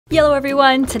Hello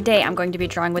everyone! Today I'm going to be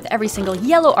drawing with every single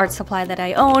yellow art supply that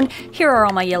I own. Here are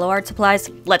all my yellow art supplies.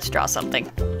 Let's draw something.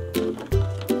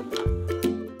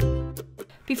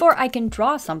 Before I can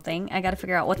draw something, I gotta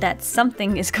figure out what that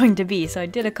something is going to be. So I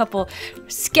did a couple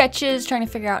sketches trying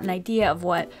to figure out an idea of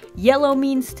what yellow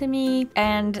means to me,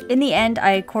 and in the end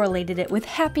I correlated it with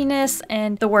happiness,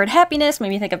 and the word happiness made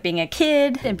me think of being a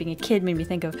kid, and being a kid made me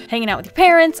think of hanging out with your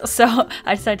parents, so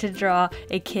I decided to draw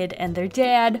a kid and their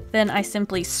dad. Then I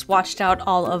simply swatched out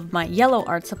all of my yellow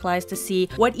art supplies to see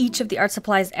what each of the art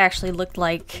supplies actually looked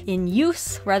like in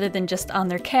use, rather than just on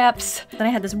their caps. Then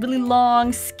I had this really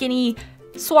long, skinny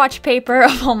swatch paper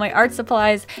of all my art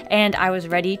supplies, and I was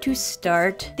ready to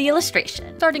start the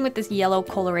illustration. Starting with this yellow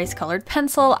Col-Erase colored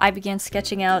pencil, I began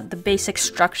sketching out the basic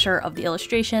structure of the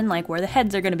illustration, like where the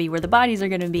heads are going to be, where the bodies are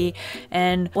going to be,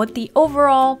 and what the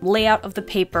overall layout of the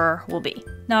paper will be.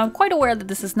 Now, I'm quite aware that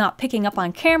this is not picking up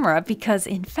on camera because,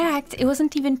 in fact, it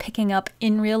wasn't even picking up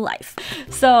in real life.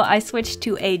 So I switched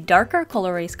to a darker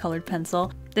Col-Erase colored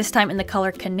pencil, this time in the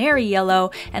color Canary yellow,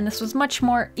 and this was much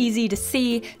more easy to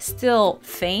see, still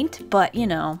faint, but, you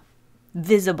know,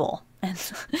 visible. And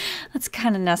that's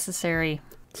kind of necessary.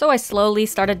 So I slowly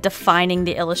started defining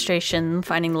the illustration,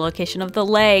 finding the location of the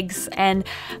legs, and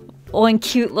one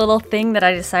cute little thing that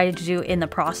I decided to do in the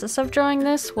process of drawing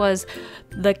this was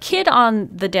the kid on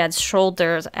the dad's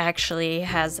shoulders actually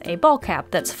has a ball cap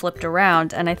that's flipped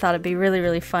around, and I thought it'd be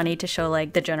really funny to show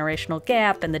like the generational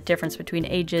gap and the difference between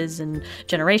ages and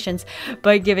generations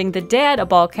by giving the dad a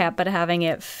ball cap but having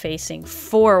it facing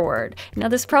forward. Now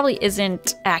this probably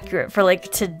isn't accurate for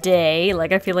like today,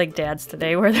 like I feel like dads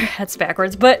today wear their hats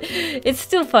backwards, but it's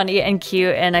still funny and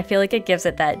cute, and I feel like it gives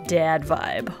it that dad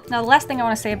vibe. Now the last thing I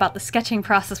want to say about the sketching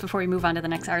process before we move on to the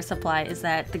next art supply is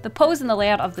that the pose and the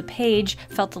layout of the page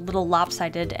felt a little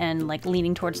lopsided and like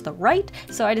leaning towards the right,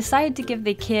 so I decided to give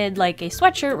the kid like a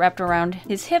sweatshirt wrapped around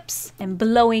his hips and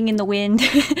blowing in the wind.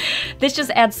 This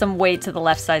just adds some weight to the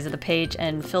left side of the page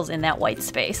and fills in that white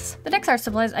space. The next art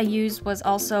supplies I used was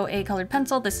also a colored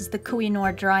pencil. This is the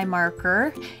Koh-I-Noor Dry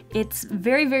Marker. It's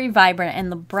very vibrant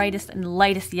and the brightest and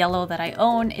lightest yellow that I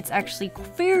own. It's actually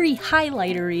very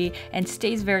highlightery and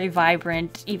stays very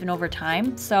vibrant even over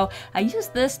time. So I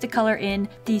used this to color in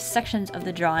these sections of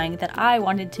the drawing that I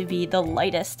wanted to be the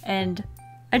lightest, and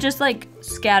I just like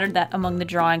scattered that among the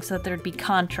drawing so that there'd be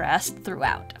contrast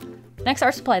throughout. Next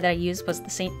art supply that I used was the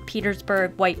St.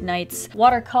 Petersburg White Nights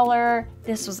watercolor.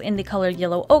 This was in the color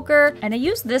Yellow Ochre, and I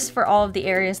used this for all of the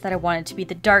areas that I wanted to be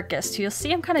the darkest. So you'll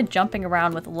see I'm kind of jumping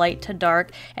around with light to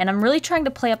dark, and I'm really trying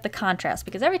to play up the contrast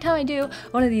because every time I do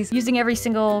one of these, using every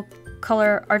single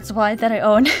color art supply that I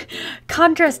own,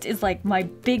 contrast is like my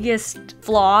biggest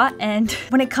flaw, and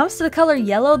when it comes to the color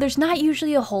yellow, there's not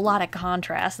usually a whole lot of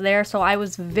contrast there, so I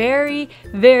was very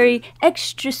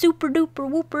extra super duper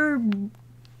whooper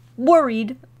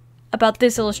worried about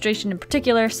this illustration in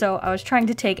particular, so I was trying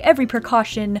to take every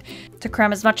precaution to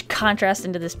cram as much contrast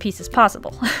into this piece as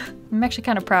possible. I'm actually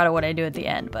kind of proud of what I do at the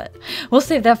end, but we'll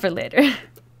save that for later.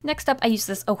 Next up, I use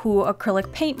this Ohu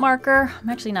acrylic paint marker. I'm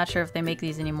actually not sure if they make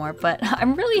these anymore, but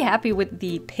I'm really happy with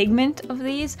the pigment of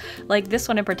these. Like this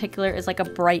one in particular is like a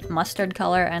bright mustard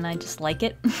color, and I just like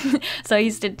it. So I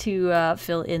used it to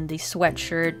fill in the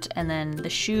sweatshirt and then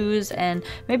the shoes and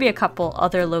maybe a couple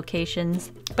other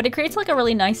locations. But it creates like a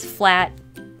really nice flat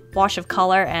wash of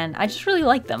color, and I just really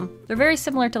like them. They're very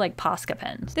similar to like Posca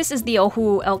pens. This is the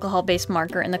Ohu alcohol-based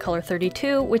marker in the color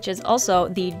 32, which is also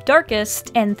the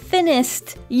darkest and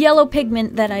thinnest yellow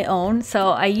pigment that I own. So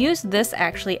I used this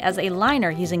actually as a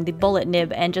liner using the bullet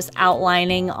nib and just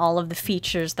outlining all of the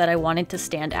features that I wanted to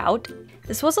stand out.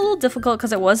 This was a little difficult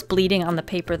because it was bleeding on the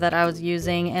paper that I was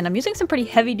using, and I'm using some pretty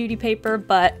heavy-duty paper,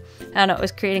 but I don't know, it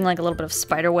was creating like a little bit of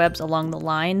spider webs along the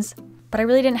lines. But I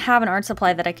really didn't have an art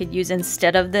supply that I could use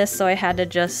instead of this, so I had to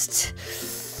just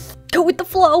go with the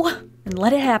flow and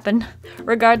let it happen.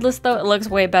 Regardless though, it looks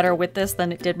way better with this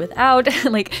than it did without.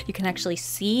 Like, you can actually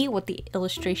see what the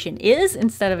illustration is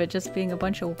instead of it just being a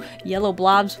bunch of yellow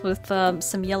blobs with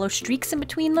some yellow streaks in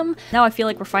between them. Now I feel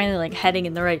like we're finally like heading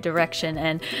in the right direction,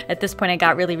 and at this point I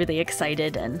got really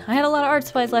excited, and I had a lot of art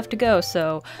supplies left to go,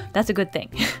 so that's a good thing.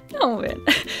 Oh man.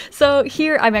 So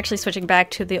here I'm actually switching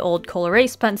back to the old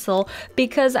Col-Erase pencil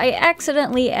because I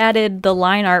accidentally added the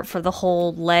line art for the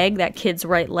whole leg, that kid's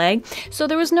right leg, so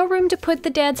there was no room to put the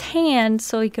dad's hand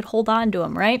so he could hold on to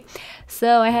him, right?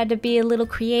 So I had to be a little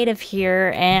creative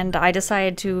here, and I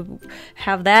decided to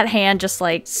have that hand just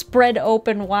like spread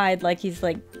open wide, like he's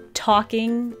like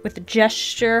talking with a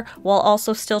gesture while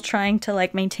also still trying to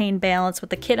like maintain balance with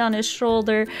the kid on his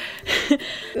shoulder. It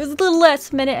was a little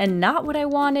last minute and not what I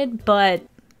wanted, but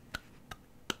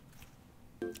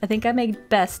I think I made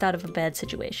best out of a bad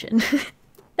situation.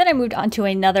 Then I moved on to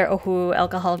another Ohu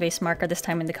alcohol-based marker, this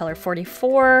time in the color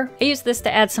 44. I used this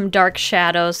to add some dark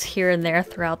shadows here and there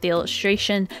throughout the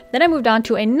illustration. Then I moved on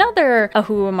to another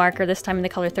Ohu marker, this time in the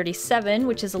color 37,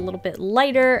 which is a little bit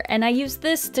lighter, and I used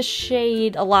this to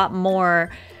shade a lot more,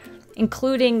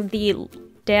 including the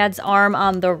dad's arm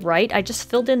on the right. I just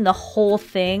filled in the whole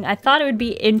thing. I thought it would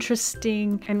be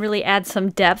interesting and really add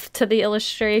some depth to the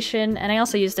illustration, and I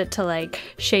also used it to like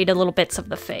shade a little bits of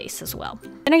the face as well.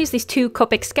 Then I used these two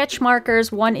Copic sketch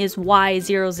markers. One is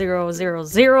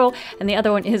Y0000 and the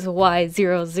other one is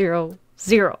Y000.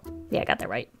 Yeah, I got that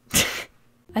right.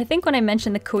 I think when I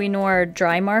mentioned the Koh-I-Noor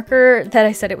Dry Marker that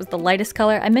I said it was the lightest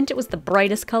color, I meant it was the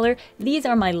brightest color. These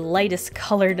are my lightest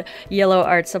colored yellow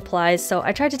art supplies, so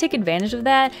I tried to take advantage of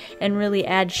that and really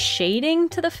add shading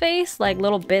to the face, like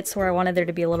little bits where I wanted there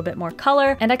to be a little bit more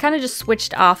color. And I kind of just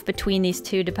switched off between these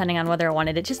two depending on whether I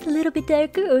wanted it just a little bit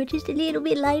darker or just a little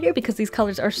bit lighter, because these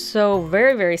colors are so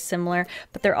very, very similar,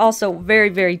 but they're also very,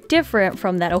 very different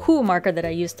from that Ohu marker that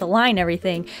I used to line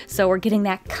everything. So we're getting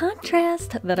that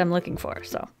contrast that I'm looking for,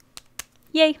 so.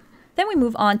 Yay! Then we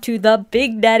move on to the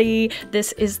Big Daddy.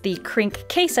 This is the Crink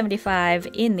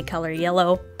K75 in the color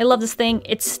yellow. I love this thing.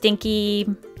 It's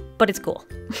stinky, but it's cool.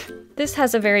 This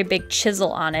has a very big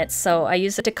chisel on it, so I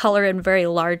use it to color in very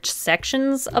large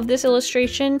sections of this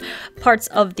illustration, parts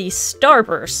of the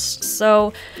starburst.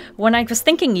 So when I was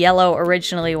thinking yellow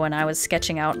originally when I was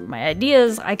sketching out my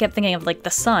ideas, I kept thinking of like the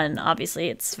sun. Obviously,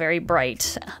 it's very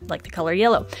bright, like the color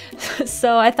yellow.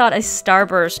 So I thought a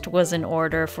starburst was in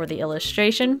order for the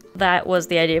illustration. That was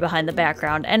the idea behind the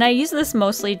background, and I use this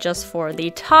mostly just for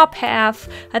the top half.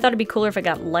 I thought it'd be cooler if it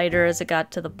got lighter as it got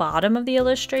to the bottom of the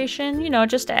illustration, you know,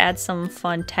 just to add some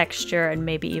fun texture and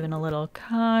maybe even a little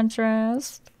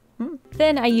contrast.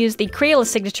 Then I used the Crayola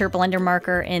Signature Blender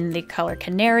Marker in the color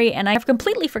Canary, and I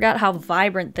completely forgot how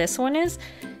vibrant this one is.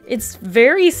 It's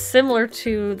very similar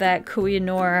to that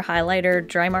Koh-I-Noor highlighter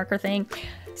dry marker thing.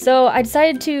 So I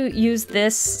decided to use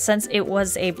this since it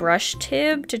was a brush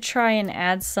tip to try and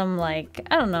add some, like,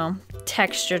 I don't know,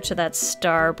 texture to that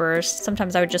starburst.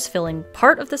 Sometimes I would just fill in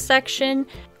part of the section.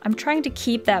 I'm trying to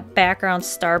keep that background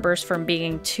starburst from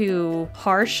being too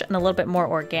harsh and a little bit more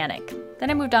organic. Then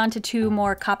I moved on to two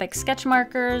more Copic sketch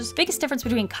markers. Biggest difference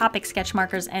between Copic sketch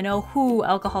markers and Ohu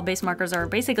alcohol-based markers, or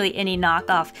basically any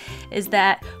knockoff, is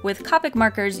that with Copic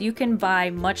markers you can buy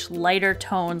much lighter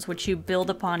tones which you build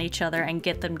upon each other and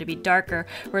get them to be darker,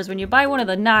 whereas when you buy one of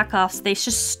the knockoffs they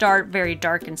just start very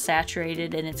dark and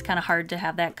saturated, and it's kind of hard to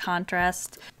have that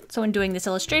contrast. So in doing this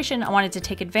illustration, I wanted to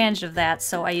take advantage of that,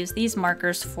 so I used these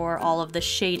markers for all of the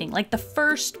shading, like the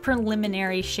first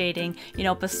preliminary shading, you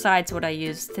know, besides what I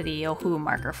used to the Ohu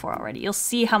marker for already. You'll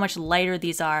see how much lighter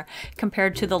these are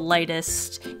compared to the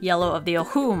lightest yellow of the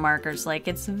Ohu markers. Like,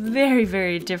 it's very,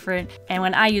 very different. And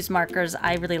when I use markers,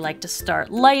 I really like to start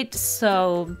light,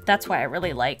 so that's why I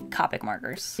really like Copic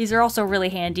markers. These are also really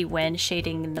handy when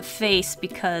shading in the face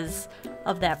because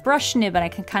of that brush nib, and I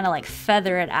can kind of like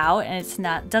feather it out, and it's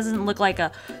not, doesn't look like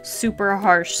a super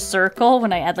harsh circle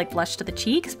when I add like blush to the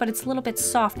cheeks, but it's a little bit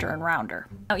softer and rounder.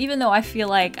 Now, even though I feel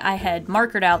like I had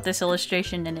markered out this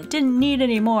illustration and it didn't need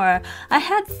any more, I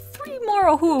had 3 more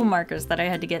Ohu markers that I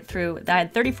had to get through. I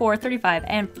had 34, 35,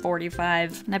 and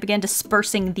 45, and I began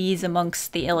dispersing these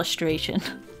amongst the illustration.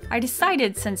 I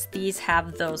decided, since these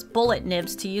have those bullet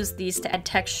nibs, to use these to add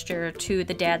texture to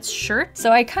the dad's shirt.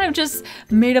 So I kind of just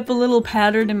made up a little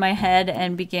pattern in my head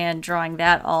and began drawing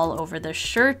that all over the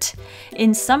shirt.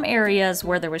 In some areas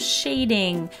where there was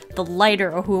shading, the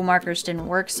lighter Ohu markers didn't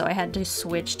work, so I had to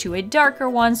switch to a darker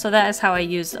one, so that is how I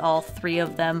used all 3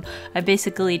 of them. I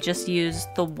basically just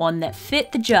used the one that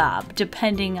fit the job,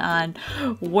 depending on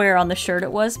where on the shirt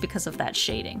it was, because of that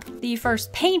shading. The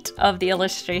first paint of the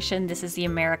illustration, this is the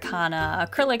Americana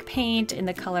acrylic paint in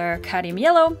the color Cadium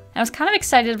yellow. I was kind of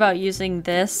excited about using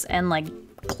this and like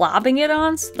globbing it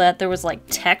on so that there was like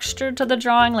texture to the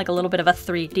drawing, like a little bit of a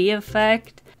 3D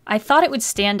effect. I thought it would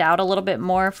stand out a little bit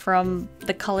more from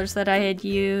the colors that I had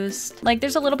used. Like,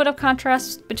 there's a little bit of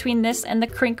contrast between this and the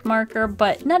Crink marker,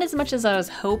 but not as much as I was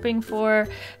hoping for.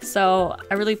 So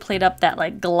I really played up that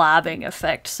like globbing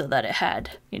effect so that it had,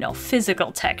 you know,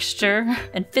 physical texture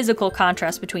and physical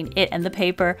contrast between it and the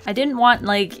paper. I didn't want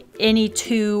like any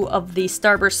 2 of the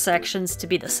starburst sections to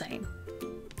be the same.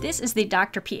 This is the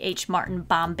Dr. P.H. Martin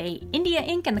Bombay India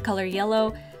ink in the color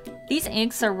yellow. These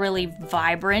inks are really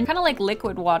vibrant, kind of like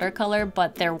liquid watercolor,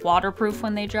 but they're waterproof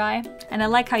when they dry. And I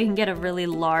like how you can get a really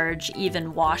large,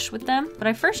 even wash with them. But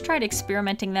I first tried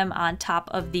experimenting them on top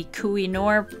of the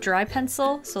Koh-I-Noor Dry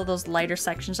Pencil, so those lighter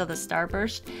sections of the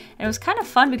Starburst. And it was kind of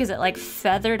fun because it like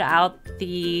feathered out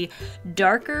the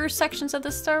darker sections of the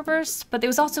Starburst, but it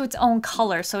was also its own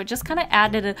color, so it just kind of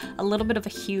added a little bit of a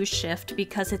hue shift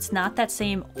because it's not that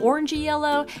same orangey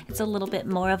yellow, it's a little bit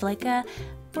more of like a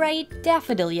bright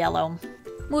daffodil yellow.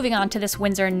 Moving on to this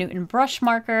Winsor & Newton brush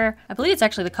marker. I believe it's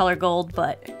actually the color gold,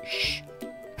 but shh.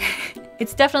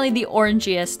 It's definitely the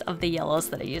orangiest of the yellows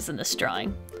that I use in this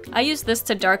drawing. I used this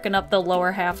to darken up the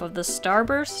lower half of the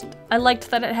Starburst. I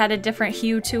liked that it had a different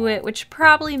hue to it, which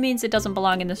probably means it doesn't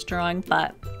belong in this drawing,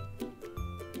 but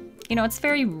you know, it's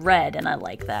very red and I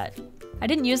like that. I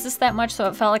didn't use this that much, so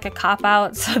it felt like a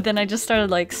cop-out, so then I just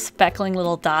started like speckling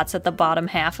little dots at the bottom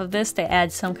half of this to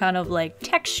add some kind of like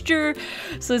texture,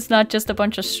 so it's not just a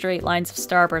bunch of straight lines of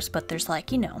Starburst, but there's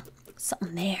like, you know,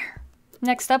 something there.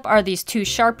 Next up are these two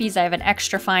Sharpies. I have an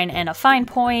extra fine and a fine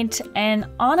point, and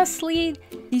honestly,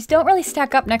 these don't really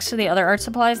stack up next to the other art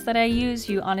supplies that I use.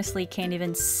 You honestly can't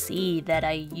even see that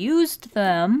I used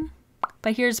them,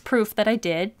 but here's proof that I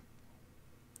did.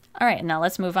 All right, now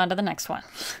let's move on to the next one.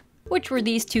 Which were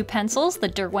these two pencils, the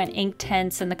Derwent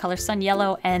Inktense in the color Sun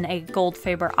Yellow and a Gold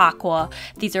Faber Aqua.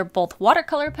 These are both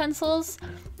watercolor pencils.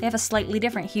 They have a slightly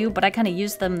different hue, but I kind of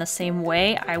use them the same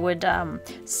way. I would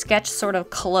sketch sort of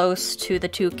close to the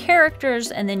two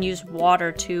characters and then use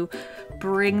water to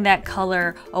bring that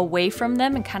color away from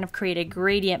them and kind of create a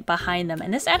gradient behind them.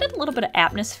 And this added a little bit of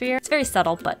atmosphere. It's very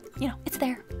subtle, but you know, it's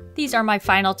there. These are my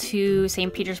final two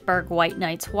St. Petersburg White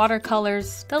Nights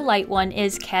watercolors. The light one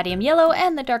is Cadium Yellow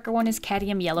and the darker one is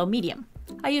Cadium Yellow Medium.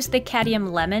 I used the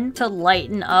Cadium Lemon to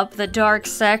lighten up the dark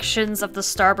sections of the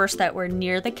Starburst that were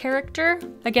near the character.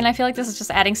 Again, I feel like this is just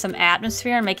adding some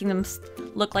atmosphere and making them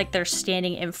look like they're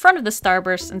standing in front of the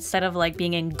Starburst instead of like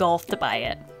being engulfed by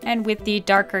it. And with the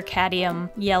darker Cadium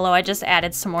Yellow, I just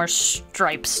added some more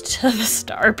stripes to the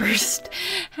Starburst.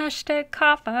 Hashtag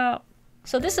cop out.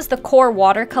 So this is the core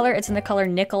watercolor. It's in the color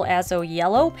Nickel Azo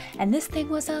Yellow, and this thing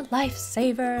was a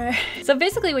lifesaver. So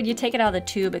basically when you take it out of the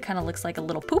tube, it kind of looks like a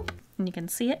little poop, and you can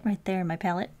see it right there in my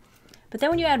palette. But then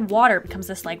when you add water, it becomes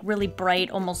this like really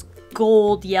bright, almost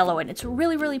gold yellow, and it's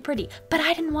really, really pretty. But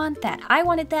I didn't want that. I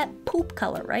wanted that poop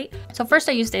color, right? So first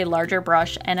I used a larger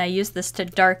brush, and I used this to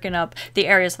darken up the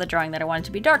areas of the drawing that I wanted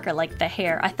to be darker, like the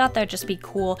hair. I thought that would just be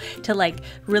cool to like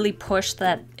really push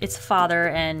that it's father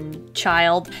and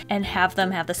child and have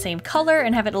them have the same color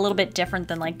and have it a little bit different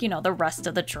than like, you know, the rest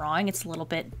of the drawing. It's a little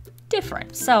bit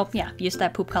different. So yeah, used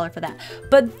that poop color for that.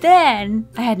 But then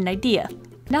I had an idea.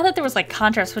 Now that there was like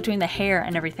contrast between the hair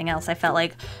and everything else, I felt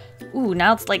like, ooh,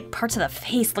 now it's like parts of the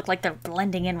face look like they're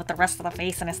blending in with the rest of the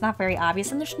face and it's not very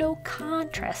obvious and there's no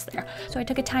contrast there. So I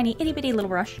took a tiny itty bitty little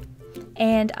brush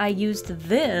and I used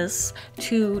this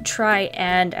to try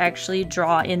and actually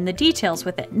draw in the details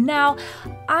with it. Now,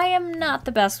 I am not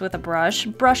the best with a brush.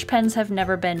 Brush pens have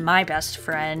never been my best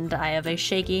friend. I have a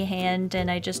shaky hand and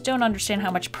I just don't understand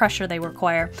how much pressure they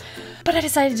require. But I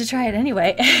decided to try it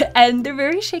anyway. And they're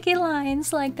very shaky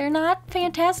lines, like they're not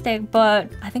fantastic,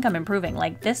 but I think I'm improving.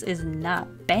 Like this is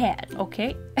not bad,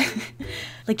 okay?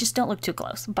 Like just don't look too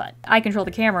close, but I control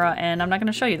the camera and I'm not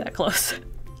gonna show you that close.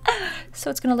 So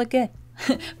it's gonna look good.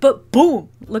 But boom,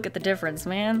 look at the difference,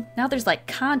 man. Now there's like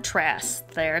contrast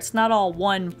there. It's not all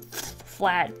one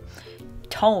flat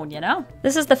tone, you know?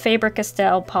 This is the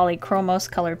Faber-Castell Polychromos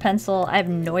colored pencil. I have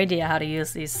no idea how to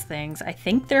use these things. I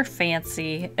think they're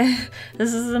fancy.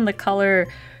 This is in the color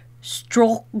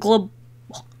Strohgelb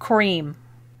Cream.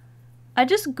 I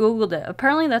just googled it.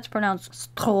 Apparently that's pronounced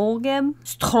Strohgelb.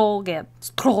 Strohgelb.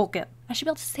 Strohgelb. I should be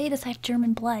able to say this. I have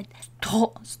German blood.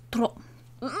 Strohgelb.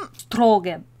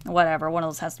 Whatever, one of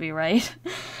those has to be right.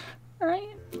 Alright.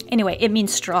 Anyway, it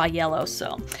means straw yellow,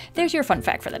 so there's your fun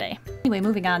fact for the day. Anyway,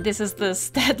 moving on. This is the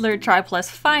Staedtler triplus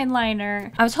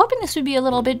Fineliner. I was hoping this would be a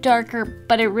little bit darker,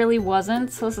 but it really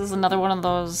wasn't. So this is another one of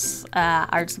those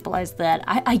art supplies that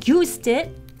I used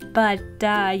it, but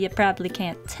you probably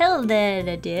can't tell that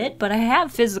I did, but I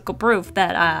have physical proof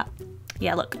that,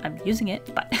 yeah, look, I'm using it,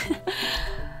 but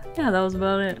yeah, that was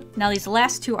about it. Now these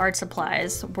last two art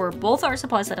supplies were both art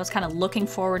supplies that I was kind of looking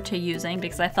forward to using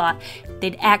because I thought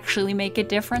they'd actually make a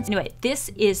difference. Anyway, this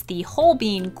is the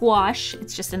Hoelbein Gouache.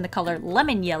 It's just in the color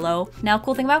lemon yellow. Now,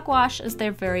 cool thing about gouache is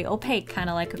they're very opaque, kind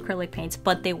of like acrylic paints,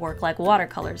 but they work like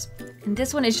watercolors. And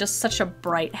this one is just such a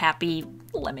bright, happy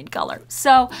lemon color.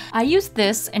 So I used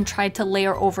this and tried to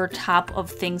layer over top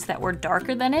of things that were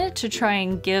darker than it to try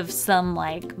and give some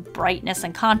like brightness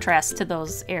and contrast to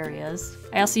those areas.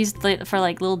 I also used it for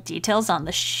like little details on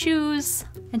the shoes.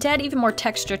 And to add even more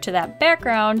texture to that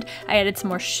background, I added some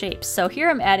more shapes. So here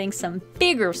I'm adding some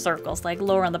bigger circles, like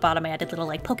lower on the bottom I added little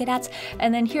like polka dots.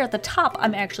 And then here at the top,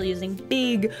 I'm actually using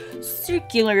big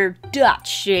circular dot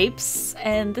shapes.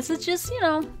 And this is just, you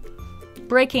know,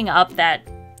 breaking up that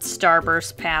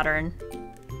starburst pattern,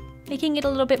 making it a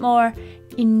little bit more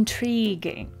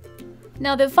intriguing.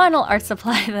 Now the final art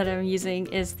supply that I'm using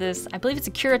is this, I believe it's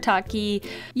a Kuretake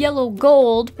yellow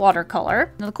gold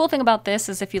watercolor. Now the cool thing about this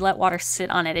is if you let water sit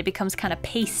on it, it becomes kind of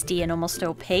pasty and almost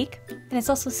opaque. And it's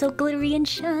also so glittery and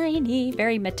shiny,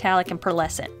 very metallic and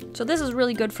pearlescent. So this is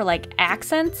really good for like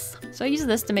accents. So I use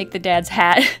this to make the dad's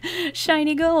hat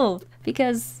shiny gold,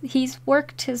 because he's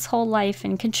worked his whole life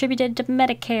and contributed to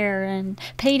Medicare and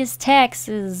paid his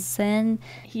taxes, and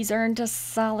he's earned a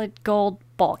solid gold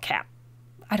ball cap.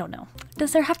 I don't know.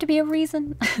 Does there have to be a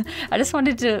reason? I just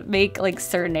wanted to make like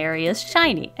certain areas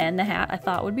shiny, and the hat I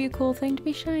thought would be a cool thing to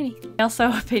be shiny. I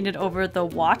also painted over the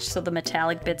watch, so the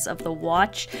metallic bits of the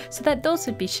watch, so that those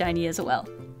would be shiny as well.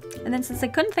 And then since I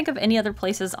couldn't think of any other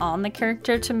places on the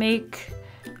character to make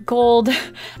gold,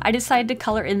 I decided to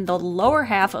color in the lower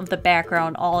half of the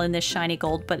background all in this shiny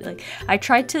gold, but like I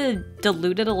tried to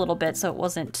dilute it a little bit so it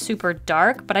wasn't super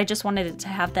dark, but I just wanted it to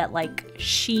have that like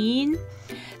sheen.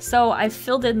 So I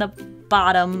filled in the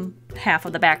bottom half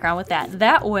of the background with that.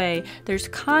 That way there's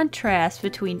contrast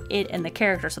between it and the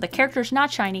character. So the character's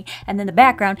not shiny and then the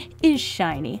background is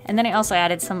shiny. And then I also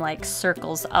added some like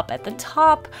circles up at the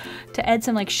top to add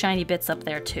some like shiny bits up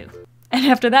there too. And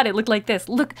after that, it looked like this.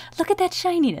 Look at that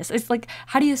shininess. It's like,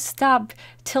 how do you stop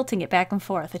tilting it back and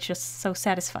forth? It's just so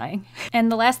satisfying.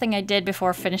 And the last thing I did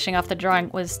before finishing off the drawing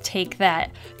was take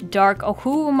that dark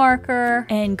Ohu marker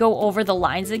and go over the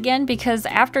lines again, because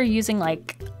after using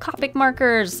like Copic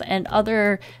markers and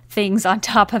other things on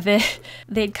top of it,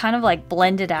 they'd kind of like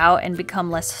blended out and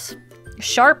become less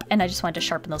sharp, and I just wanted to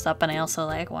sharpen those up. And I also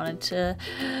like wanted to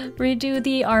redo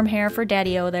the arm hair for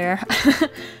Daddy-O there.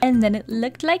 And then it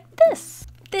looked like this.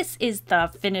 This is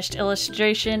the finished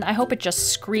illustration. I hope it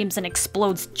just screams and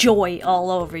explodes joy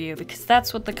all over you, because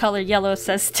that's what the color yellow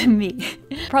says to me.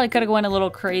 Probably could have gone a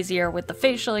little crazier with the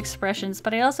facial expressions,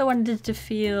 but I also wanted it to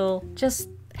feel just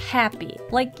happy.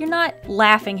 Like you're not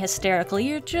laughing hysterically,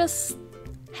 you're just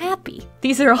happy.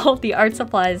 These are all the art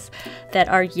supplies that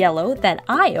are yellow that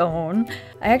I own.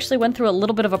 I actually went through a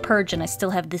little bit of a purge and I still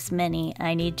have this many.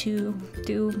 I need to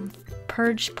do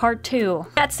purge part 2.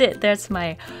 That's it. That's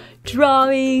my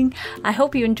drawing. I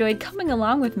hope you enjoyed coming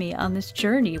along with me on this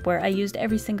journey where I used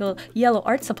every single yellow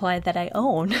art supply that I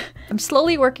own. I'm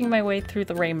slowly working my way through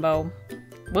the rainbow.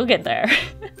 We'll get there.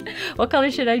 What color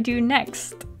should I do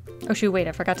next? Oh shoot, wait,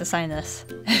 I forgot to sign this.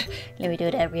 Let me do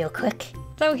that real quick.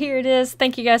 So here it is.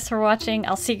 Thank you guys for watching.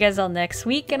 I'll see you guys all next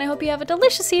week, and I hope you have a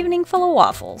delicious evening full of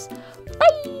waffles.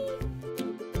 Bye!